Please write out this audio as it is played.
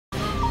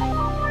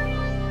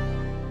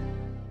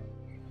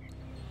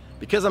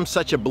Because I'm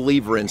such a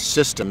believer in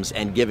systems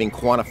and giving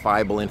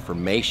quantifiable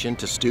information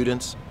to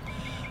students,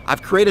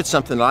 I've created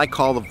something that I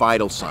call the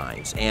vital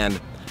signs.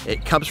 And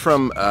it comes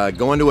from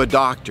going to a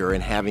doctor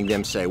and having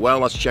them say, well,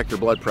 let's check your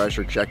blood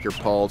pressure, check your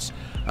pulse,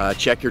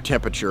 check your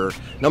temperature.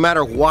 No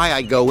matter why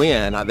I go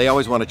in, they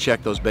always want to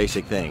check those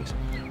basic things.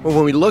 Well,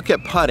 when we look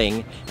at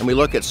putting and we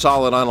look at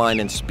solid,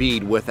 online, and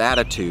speed with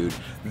attitude,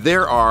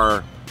 there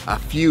are a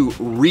few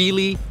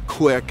really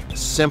quick,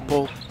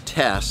 simple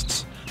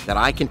tests that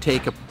I can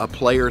take a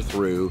player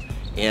through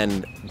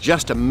in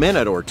just a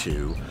minute or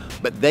two,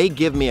 but they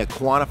give me a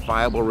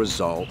quantifiable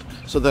result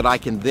so that I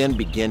can then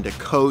begin to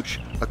coach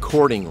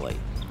accordingly.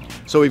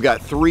 So we've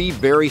got three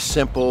very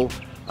simple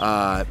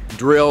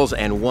drills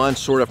and one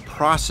sort of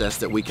process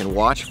that we can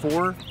watch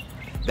for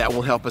that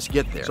will help us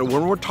get there. So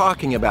when we're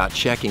talking about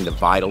checking the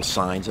vital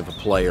signs of a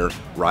player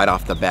right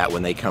off the bat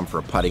when they come for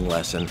a putting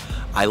lesson,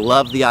 I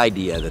love the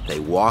idea that they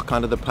walk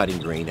onto the putting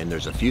green and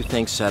there's a few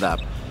things set up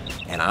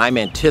and I'm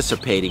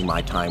anticipating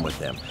my time with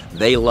them.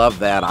 They love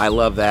that. I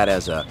love that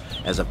as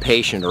a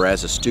patient or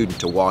as a student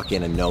to walk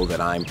in and know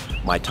that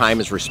my time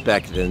is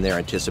respected and they're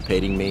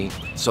anticipating me.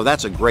 So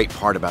that's a great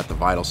part about the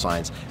vital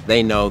signs.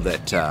 They know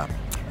that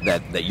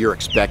that you're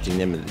expecting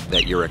them,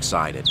 that you're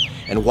excited.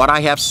 And what I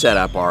have set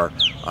up are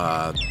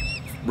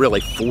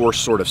really four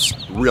sort of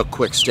real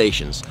quick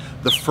stations.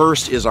 The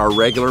first is our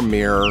regular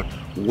mirror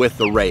with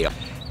the rail.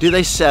 Do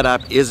they set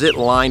up? Is it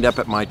lined up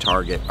at my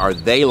target? Are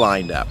they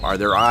lined up? Are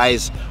their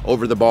eyes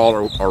over the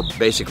ball or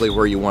basically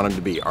where you want them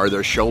to be? Are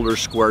their shoulders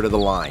square to the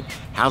line?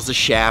 How's the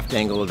shaft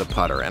angle of the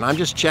putter? And I'm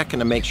just checking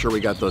to make sure we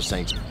got those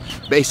things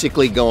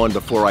basically going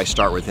before I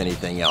start with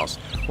anything else.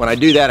 When I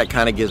do that, it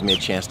kind of gives me a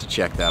chance to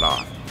check that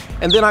off.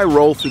 And then I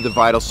roll through the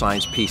vital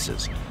signs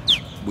pieces.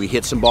 We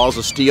hit some balls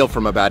of steel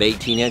from about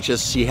 18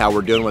 inches, see how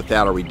we're doing with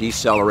that. Are we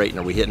decelerating?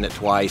 Are we hitting it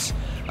twice?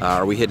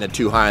 Are we hitting it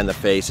too high in the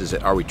face?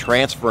 Are we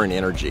transferring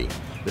energy?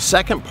 The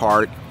second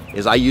part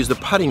is I use the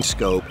putting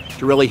scope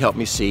to really help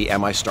me see,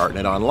 am I starting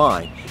it on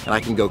line? And I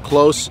can go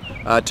close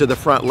to the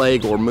front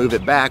leg or move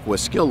it back with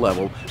skill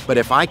level, but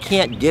if I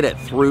can't get it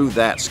through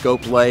that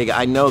scope leg,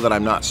 I know that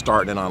I'm not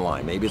starting it on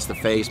line. Maybe it's the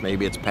face,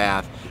 maybe it's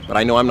path, but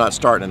I know I'm not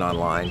starting it on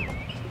line.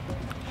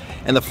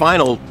 And the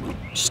final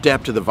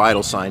step to the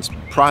vital signs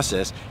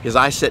process is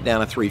I sit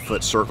down a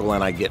 3-foot circle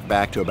and I get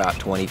back to about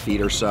 20 feet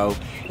or so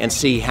and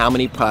see how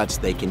many putts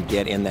they can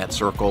get in that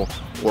circle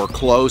or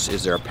close.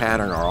 Is there a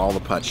pattern? Are all the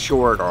putts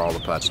short? Are all the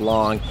putts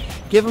long?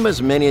 Give them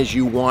as many as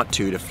you want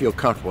to feel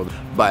comfortable.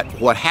 But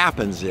what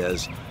happens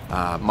is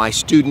my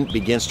student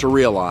begins to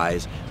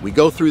realize we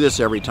go through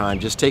this every time,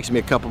 just takes me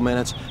a couple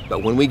minutes,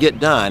 but when we get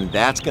done,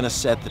 that's going to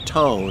set the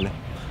tone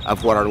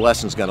of what our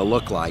lesson's going to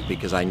look like,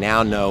 because I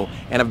now know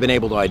and have been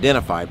able to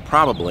identify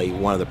probably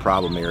one of the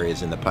problem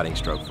areas in the putting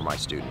stroke for my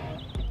student.